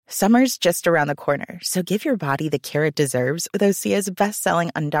Summer's just around the corner, so give your body the care it deserves with Osea's best-selling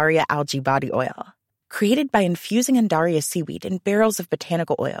Undaria Algae Body Oil. Created by infusing Undaria seaweed in barrels of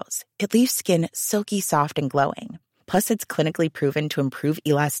botanical oils, it leaves skin silky soft and glowing. Plus, it's clinically proven to improve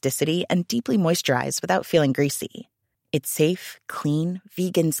elasticity and deeply moisturize without feeling greasy. It's safe, clean,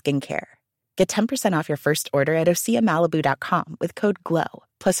 vegan skincare. Get 10% off your first order at OseaMalibu.com with code GLOW,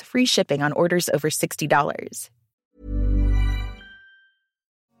 plus free shipping on orders over $60.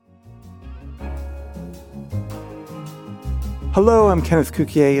 Hello, I'm Kenneth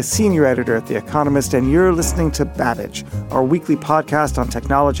Cukier, a senior editor at The Economist, and you're listening to Babbage, our weekly podcast on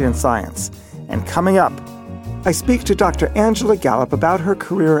technology and science. And coming up, I speak to Dr. Angela Gallup about her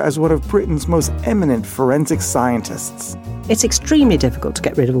career as one of Britain's most eminent forensic scientists. It's extremely difficult to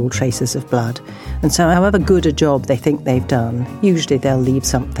get rid of all traces of blood, and so however good a job they think they've done, usually they'll leave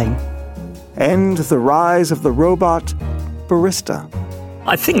something. And the rise of the robot barista.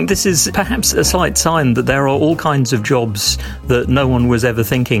 I think this is perhaps a slight sign that there are all kinds of jobs that no one was ever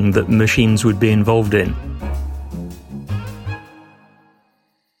thinking that machines would be involved in.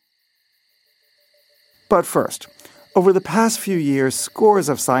 But first, over the past few years, scores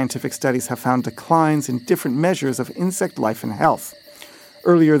of scientific studies have found declines in different measures of insect life and health.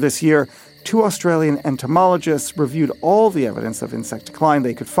 Earlier this year, 2 Australian entomologists reviewed all the evidence of insect decline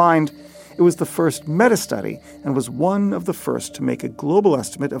they could find. It was the first meta-study and was one of the first to make a global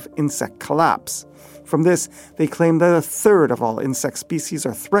estimate of insect collapse. From this, they claim that 1/3 of all insect species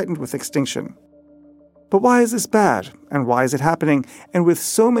are threatened with extinction. But why is this bad? And why is it happening? And with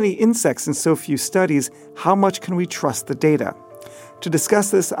so many insects and so few studies, how much can we trust the data? To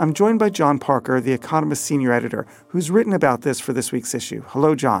discuss this, I'm joined by John Parker, The Economist senior editor, who's written about this for this week's issue.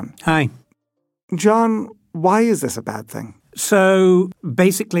 Hello, John. Hi. John, why is this a bad thing? So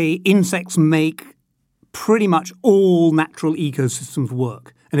basically, insects make pretty much all natural ecosystems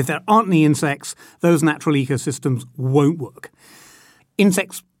work. And if there aren't any insects, those natural ecosystems won't work.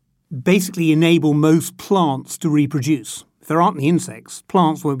 Insects basically enable most plants to reproduce. If there aren't any insects,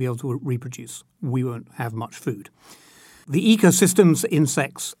 plants won't be able to reproduce. We won't have much food. The ecosystems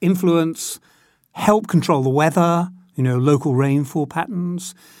insects influence help control the weather, local rainfall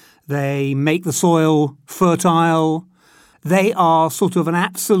patterns. They make the soil fertile. They are sort of an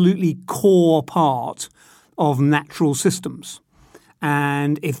absolutely core part of natural systems.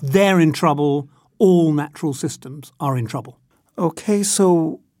 And if they're in trouble, all natural systems are in trouble. Okay,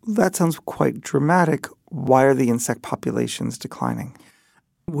 so that sounds quite dramatic. Why are the insect populations declining?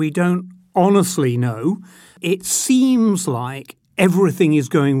 We don't honestly know. It seems like everything is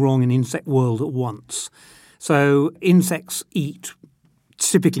going wrong in insect world at once. So insects eat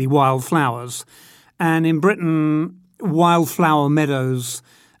typically wildflowers. And in Britain, wildflower meadows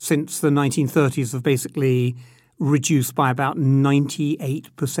since the 1930s have basically reduced by about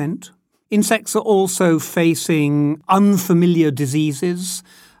 98%. Insects are also facing unfamiliar diseases,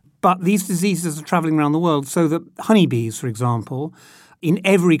 but these diseases are traveling around the world so that honeybees, for example, in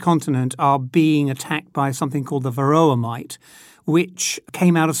every continent are being attacked by something called the varroa mite, which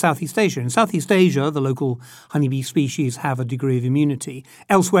came out of Southeast Asia. In Southeast Asia, the local honeybee species have a degree of immunity.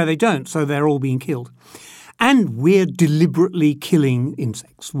 Elsewhere they don't, so they're all being killed. And we're deliberately killing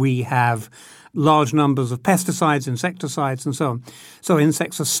insects. We have large numbers of pesticides, insecticides, and so on. So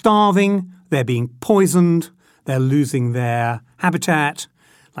insects are starving, they're being poisoned, they're losing their habitat.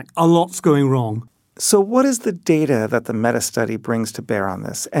 A lot's going wrong. So what is the data that the meta-study brings to bear on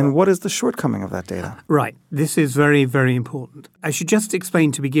this? And what is the shortcoming of that data? Right. This is very, very important. I should just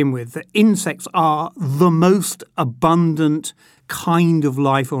explain to begin with that insects are the most abundant kind of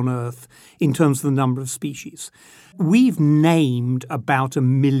life on Earth in terms of the number of species. We've named about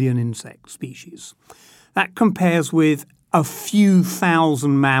 1 million insect species. That compares with a few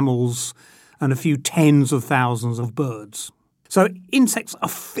thousand mammals and a few tens of thousands of birds. So insects are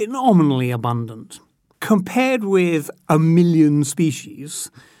phenomenally abundant. Compared with 1 million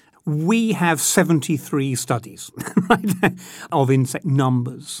species, we have 73 studies of insect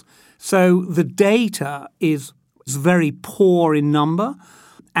numbers. So the data is very poor in number.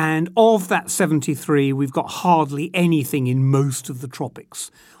 And of that 73, we've got hardly anything in most of the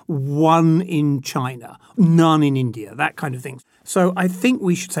tropics. 1 in China, none in India, that kind of thing. So I think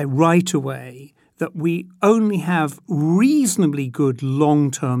we should say right away that we only have reasonably good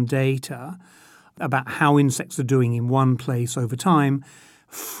long-term data about how insects are doing in one place over time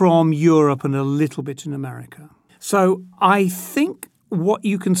from Europe and a little bit in America. So I think what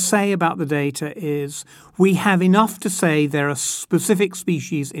you can say about the data is we have enough to say there are specific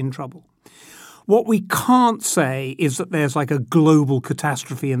species in trouble. What we can't say is that there's a global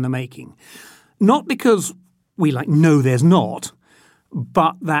catastrophe in the making. Not because we know there's not,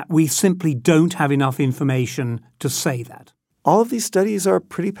 but that we simply don't have enough information to say that. All of these studies are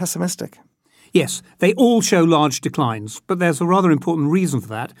pretty pessimistic. Yes, they all show large declines, but there's a rather important reason for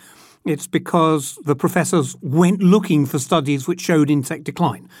that. It's because the professors went looking for studies which showed insect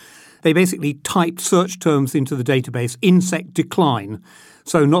decline. They basically typed search terms into the database, insect decline.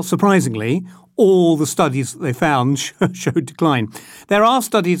 So not surprisingly, all the studies that they found showed decline. There are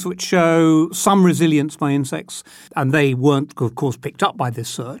studies which show some resilience by insects, and they weren't, of course, picked up by this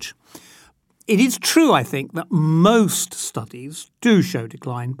search. It is true, I think, that most studies do show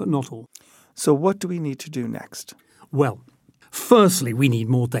decline, but not all. So what do we need to do next? Well, firstly, we need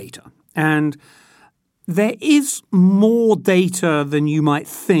more data. And there is more data than you might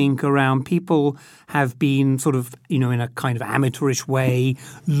think around. People have been sort of, in a kind of amateurish way,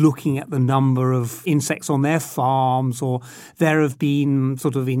 looking at the number of insects on their farms, or there have been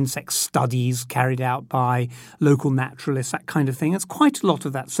sort of insect studies carried out by local naturalists, that kind of thing. There's quite a lot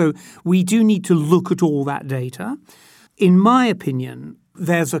of that. So we do need to look at all that data. In my opinion,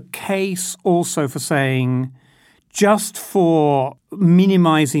 there's a case also for saying, just for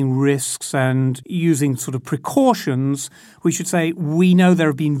minimizing risks and using sort of precautions, we should say we know there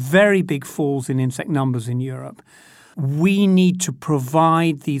have been very big falls in insect numbers in Europe. We need to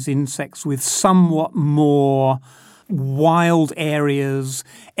provide these insects with somewhat more wild areas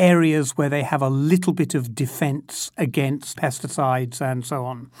where they have a little bit of defense against pesticides and so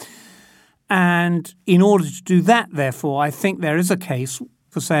on. And in order to do that, therefore, I think there is a case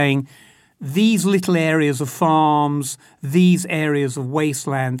for saying these little areas of farms, these areas of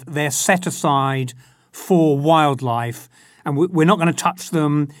wasteland, they're set aside for wildlife, and we're not going to touch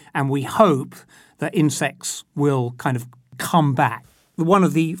them, and we hope that insects will kind of come back. One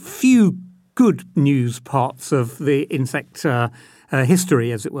of the few good news parts of the insect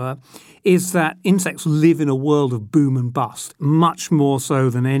history, as it were, is that insects live in a world of boom and bust, much more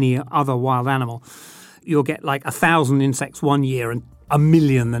so than any other wild animal. You'll get like 1,000 insects one year and 1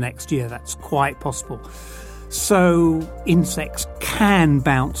 million the next year. That's quite possible. So insects can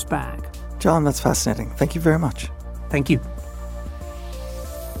bounce back. John, that's fascinating. Thank you very much. Thank you.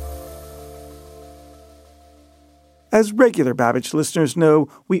 As regular Babbage listeners know,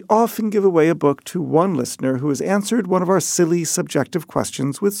 we often give away a book to one listener who has answered one of our silly, subjective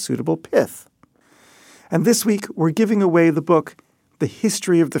questions with suitable pith. And this week, we're giving away the book, The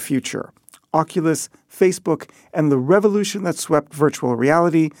History of the Future, Oculus, Facebook, and the Revolution That Swept Virtual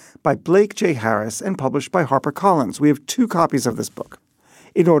Reality by Blake J. Harris and published by HarperCollins. We have 2 copies of this book.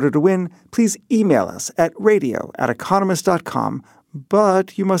 In order to win, please email us at radio@economist.com,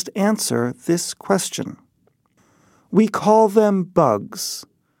 but you must answer this question. We call them bugs,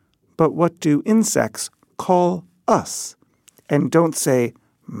 but what do insects call us? And don't say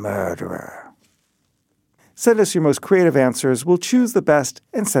murderer. Send us your most creative answers. We'll choose the best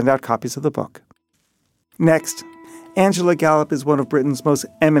and send out copies of the book. Next, Angela Gallup is one of Britain's most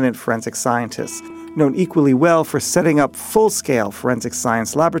eminent forensic scientists, known equally well for setting up full-scale forensic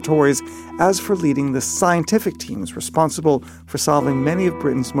science laboratories as for leading the scientific teams responsible for solving many of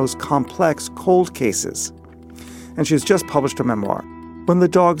Britain's most complex cold cases. And she's just published a memoir, When the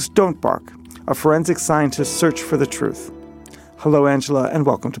Dogs Don't Bark, a forensic scientist's search for the truth. Hello, Angela, and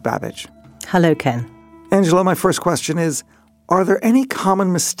welcome to Babbage. Hello, Ken. Angela, my first question is, are there any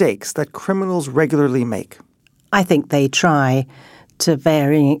common mistakes that criminals regularly make? I think they try to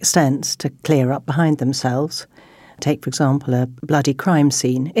varying extents to clear up behind themselves. Take, for example, a bloody crime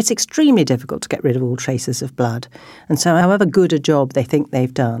scene. It's extremely difficult to get rid of all traces of blood. And so however good a job they think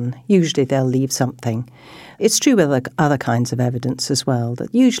they've done, usually they'll leave something. It's true with other kinds of evidence as well,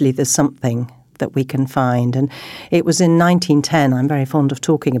 that usually there's something that we can find. And it was in 1910, I'm very fond of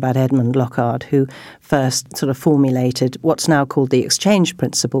talking about Edmund Lockhart, who first sort of formulated what's now called the exchange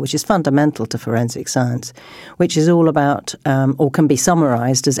principle, which is fundamental to forensic science, which is all about, or can be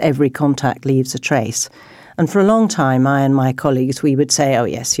summarized as every contact leaves a trace. And for a long time, I and my colleagues, we would say, oh,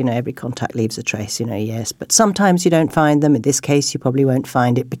 yes, every contact leaves a trace, yes. But sometimes you don't find them. In this case, you probably won't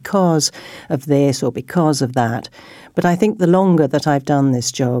find it because of this or because of that. But I think the longer that I've done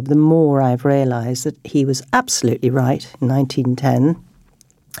this job, the more I've realized that he was absolutely right in 1910.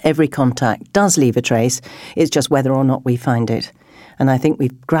 Every contact does leave a trace. It's just whether or not we find it. And I think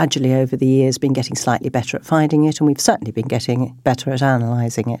we've gradually over the years been getting slightly better at finding it, and we've certainly been getting better at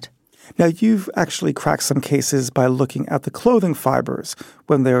analysing it. Now, you've actually cracked some cases by looking at the clothing fibers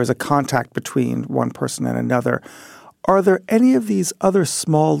when there is a contact between one person and another. Are there any of these other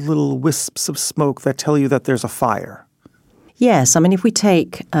small little wisps of smoke that tell you that there's a fire? Yes. I mean, if we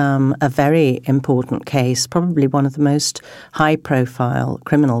take a very important case, probably one of the most high-profile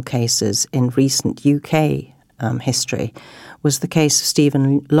criminal cases in recent UK history, was the case of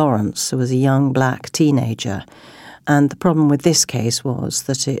Stephen Lawrence, who was a young black teenager. And the problem with this case was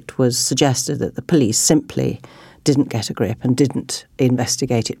that it was suggested that the police simply didn't get a grip and didn't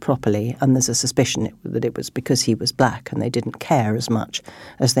investigate it properly, and there's a suspicion that it was because he was black and they didn't care as much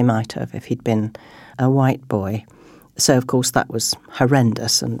as they might have if he'd been a white boy. So, of course, that was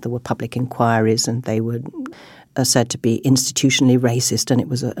horrendous, and there were public inquiries, and they were said to be institutionally racist, and it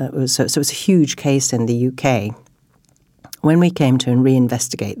was a huge case in the UK. When we came to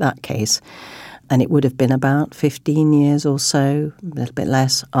reinvestigate that case, and it would have been about 15 years or so, a little bit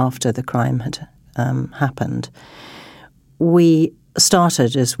less, after the crime had happened, we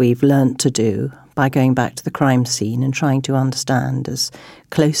started, as we've learnt to do, by going back to the crime scene and trying to understand as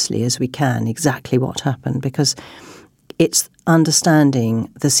closely as we can exactly what happened, because it's understanding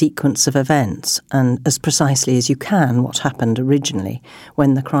the sequence of events and as precisely as you can what happened originally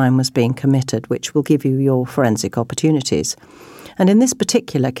when the crime was being committed, which will give you your forensic opportunities. And in this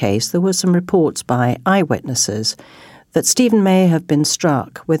particular case, there were some reports by eyewitnesses that Stephen may have been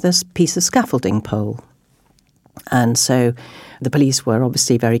struck with a piece of scaffolding pole. And so the police were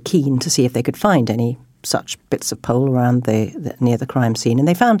obviously very keen to see if they could find any such bits of pole around near the crime scene. And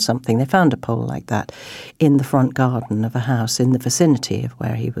they found something. They found a pole like that in the front garden of a house in the vicinity of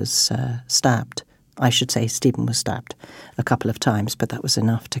where he was stabbed. I should say Stephen was stabbed a couple of times, but that was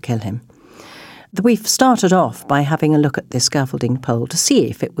enough to kill him. We've started off by having a look at this scaffolding pole to see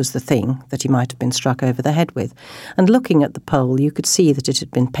if it was the thing that he might have been struck over the head with. And looking at the pole, you could see that it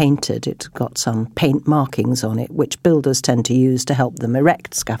had been painted. It got some paint markings on it, which builders tend to use to help them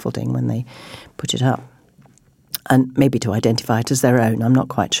erect scaffolding when they put it up. And maybe to identify it as their own, I'm not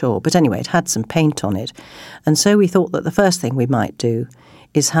quite sure. But anyway, it had some paint on it. And so we thought that the first thing we might do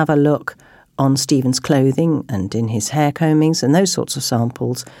is have a look on Stephen's clothing and in his hair combings and those sorts of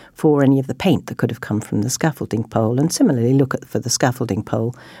samples for any of the paint that could have come from the scaffolding pole, and similarly look for the scaffolding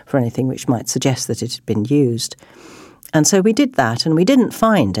pole for anything which might suggest that it had been used. And so we did that, and we didn't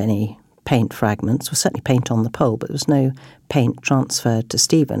find any paint fragments. There was certainly paint on the pole, but there was no paint transferred to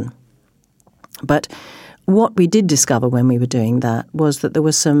Stephen. But what we did discover when we were doing that was that there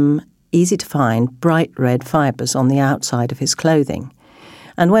were some easy-to-find bright red fibres on the outside of his clothing.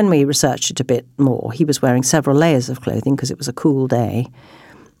 And when we researched it a bit more, he was wearing several layers of clothing because it was a cool day,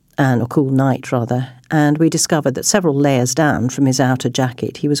 or cool night rather, and we discovered that several layers down from his outer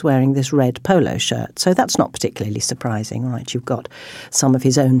jacket, he was wearing this red polo shirt. So that's not particularly surprising, right? You've got some of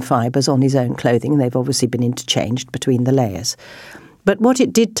his own fibres on his own clothing, and they've obviously been interchanged between the layers. But what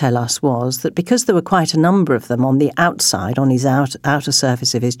it did tell us was that because there were quite a number of them on the outside, on his outer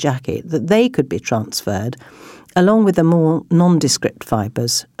surface of his jacket, that they could be transferred along with the more nondescript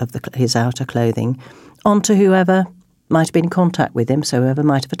fibres of his outer clothing, onto whoever might have been in contact with him, so whoever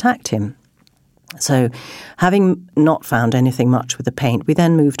might have attacked him. So having not found anything much with the paint, we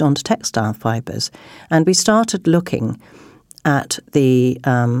then moved on to textile fibres, and we started looking at the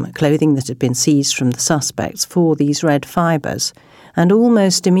clothing that had been seized from the suspects for these red fibres, and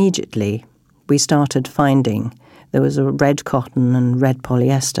almost immediately we started finding there was a red cotton and red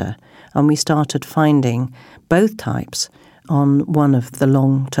polyester, and we started finding both types on one of the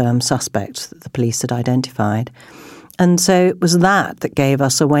long-term suspects that the police had identified. And so it was that gave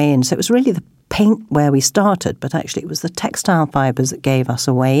us a way in. So it was really the paint where we started, but actually it was the textile fibres that gave us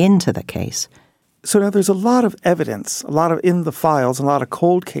a way into the case. So now there's a lot of evidence, a lot of in the files, a lot of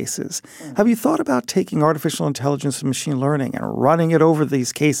cold cases. Have you thought about taking artificial intelligence and machine learning and running it over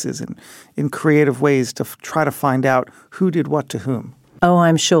these cases in creative ways to try to find out who did what to whom? Oh,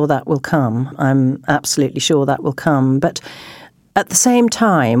 I'm sure that will come. I'm absolutely sure that will come. But at the same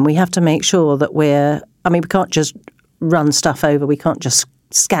time, we have to make sure that we can't just run stuff over. We can't just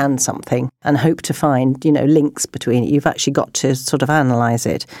scan something and hope to find, links between it. You've actually got to sort of analyse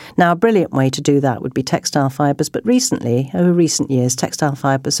it. Now, a brilliant way to do that would be textile fibres, but over recent years, textile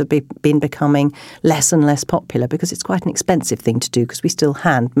fibres have been becoming less and less popular because it's quite an expensive thing to do because we still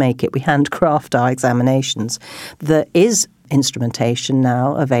hand make it. We handcraft our examinations. There is instrumentation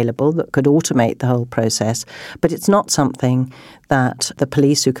now available that could automate the whole process, but it's not something that the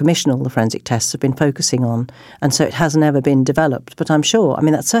police who commission all the forensic tests have been focusing on, and so it has never been developed. But I'm sure,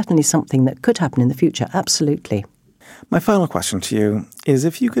 that's certainly something that could happen in the future, absolutely. My final question to you is,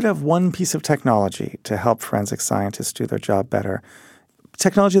 if you could have one piece of technology to help forensic scientists do their job better,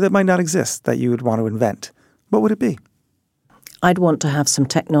 technology that might not exist that you would want to invent, what would it be? I'd want to have some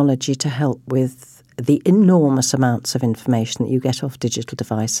technology to help with the enormous amounts of information that you get off digital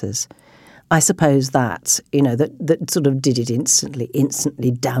devices. I suppose that sort of did it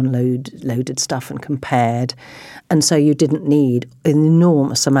instantly loaded stuff and compared. And so you didn't need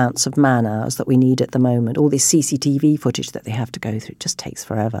enormous amounts of man-hours that we need at the moment. All this CCTV footage that they have to go through just takes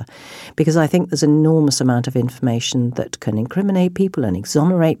forever. Because I think there's an enormous amount of information that can incriminate people and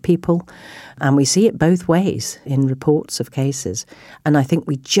exonerate people. And we see it both ways in reports of cases. And I think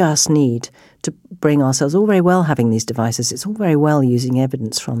we just need to bring ourselves, all very well having these devices, it's all very well using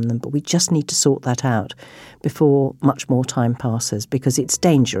evidence from them, but we just need to sort that out before much more time passes, because it's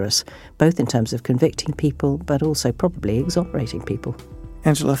dangerous, both in terms of convicting people, but also probably exonerating people.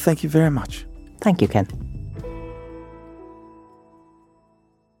 Angela, thank you very much. Thank you, Ken.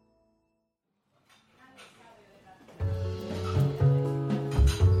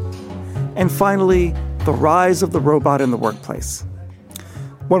 And finally, the rise of the robot in the workplace.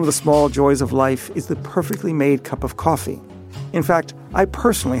 One of the small joys of life is the perfectly made cup of coffee. In fact, I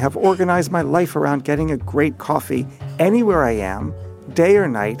personally have organized my life around getting a great coffee anywhere I am, day or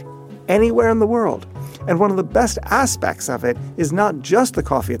night, anywhere in the world. And one of the best aspects of it is not just the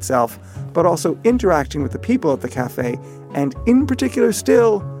coffee itself, but also interacting with the people at the cafe, and in particular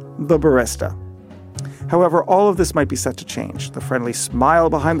still, the barista. However, all of this might be set to change. The friendly smile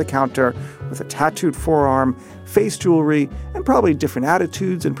behind the counter with a tattooed forearm, face jewelry, and probably different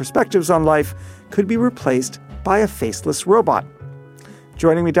attitudes and perspectives on life could be replaced by a faceless robot.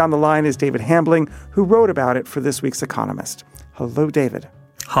 Joining me down the line is David Hambling, who wrote about it for this week's Economist. Hello, David.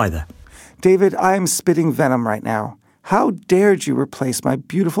 Hi there. David, I'm spitting venom right now. How dared you replace my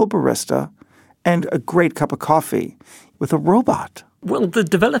beautiful barista and a great cup of coffee with a robot? Well, the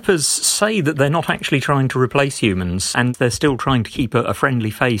developers say that they're not actually trying to replace humans, and they're still trying to keep a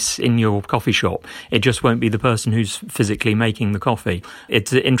friendly face in your coffee shop. It just won't be the person who's physically making the coffee.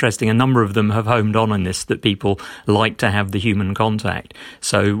 It's interesting, a number of them have homed on this, that people like to have the human contact.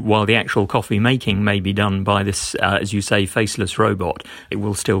 So while the actual coffee making may be done by this, as you say, faceless robot, it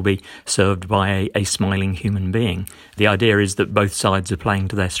will still be served by a smiling human being. The idea is that both sides are playing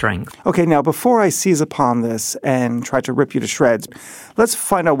to their strength. Okay, now before I seize upon this and try to rip you to shreds, let's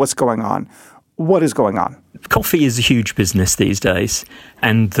find out what's going on. What is going on? Coffee is a huge business these days,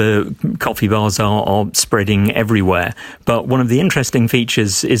 and the coffee bars are spreading everywhere. But one of the interesting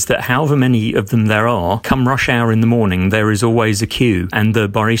features is that however many of them there are, come rush hour in the morning, there is always a queue, and the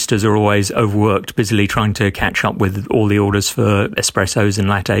baristas are always overworked, busily trying to catch up with all the orders for espressos and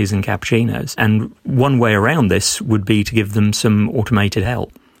lattes and cappuccinos. And one way around this would be to give them some automated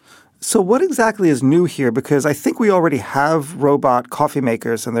help. So what exactly is new here? Because I think we already have robot coffee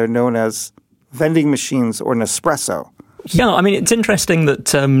makers, and they're known as vending machines or Nespresso. Yeah, I mean, it's interesting that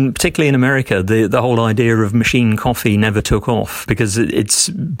particularly in America, the whole idea of machine coffee never took off, because it's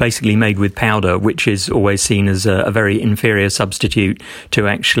basically made with powder, which is always seen as a very inferior substitute to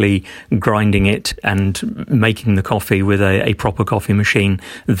actually grinding it and making the coffee with a proper coffee machine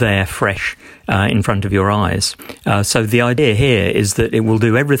there fresh in front of your eyes. So the idea here is that it will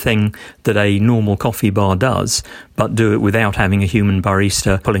do everything that a normal coffee bar does, but do it without having a human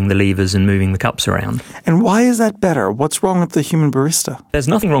barista pulling the levers and moving the cups around. And why is that better? What's wrong with the human barista? There's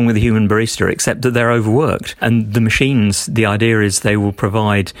nothing wrong with the human barista except that they're overworked. And the machines, the idea is they will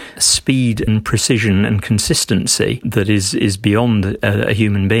provide speed and precision and consistency that is beyond a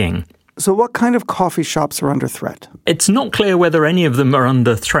human being. So what kind of coffee shops are under threat? It's not clear whether any of them are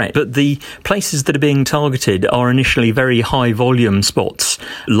under threat, but the places that are being targeted are initially very high volume spots,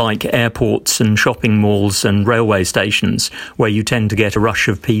 like airports and shopping malls and railway stations, where you tend to get a rush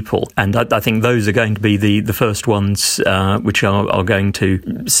of people. And I think those are going to be the first ones which are going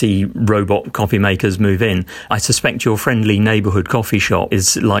to see robot coffee makers move in. I suspect your friendly neighbourhood coffee shop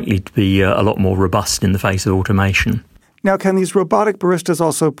is likely to be a lot more robust in the face of automation. Now, can these robotic baristas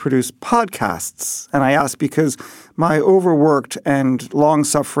also produce podcasts? And I ask because my overworked and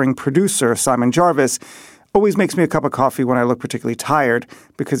long-suffering producer, Simon Jarvis, always makes me a cup of coffee when I look particularly tired,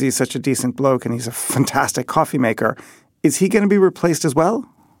 because he's such a decent bloke and he's a fantastic coffee maker. Is he going to be replaced as well?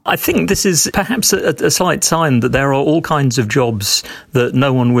 I think this is perhaps a slight sign that there are all kinds of jobs that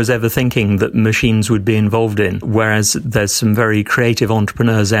no one was ever thinking that machines would be involved in, whereas there's some very creative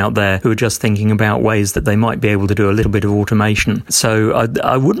entrepreneurs out there who are just thinking about ways that they might be able to do a little bit of automation. So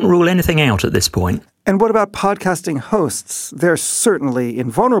I wouldn't rule anything out at this point. And what about podcasting hosts? They're certainly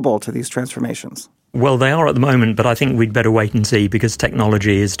invulnerable to these transformations. Well, they are at the moment, but I think we'd better wait and see, because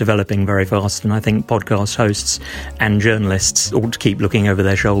technology is developing very fast, and I think podcast hosts and journalists ought to keep looking over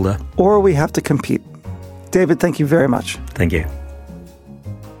their shoulder. Or we have to compete. David, thank you very much. Thank you.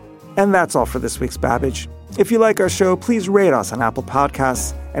 And that's all for this week's Babbage. If you like our show, please rate us on Apple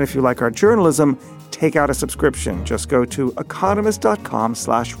Podcasts. And if you like our journalism, take out a subscription. Just go to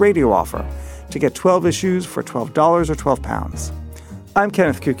economist.com/radio offer to get 12 issues for $12 or £12. I'm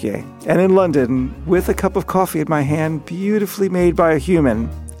Kenneth Cukier, and in London, with a cup of coffee in my hand, beautifully made by a human,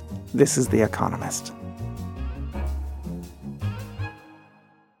 this is The Economist.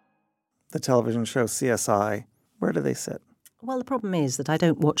 The television show CSI, where do they sit? Well, the problem is that I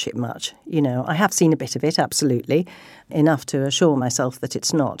don't watch it much. You know, I have seen a bit of it, absolutely, enough to assure myself that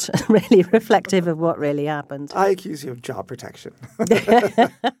it's not really reflective of what really happened. I accuse you of job protection.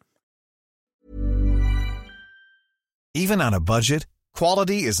 Even on a budget,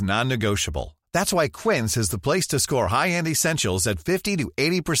 quality is non-negotiable. That's why Quince is the place to score high-end essentials at 50 to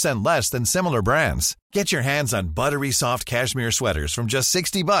 80% less than similar brands. Get your hands on buttery soft cashmere sweaters from just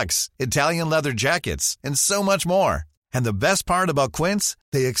 $60, Italian leather jackets, and so much more. And the best part about Quince,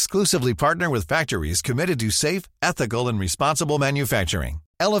 they exclusively partner with factories committed to safe, ethical, and responsible manufacturing.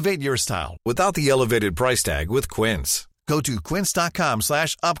 Elevate your style without the elevated price tag with Quince. Go to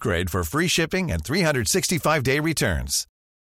quince.com/upgrade for free shipping and 365-day returns.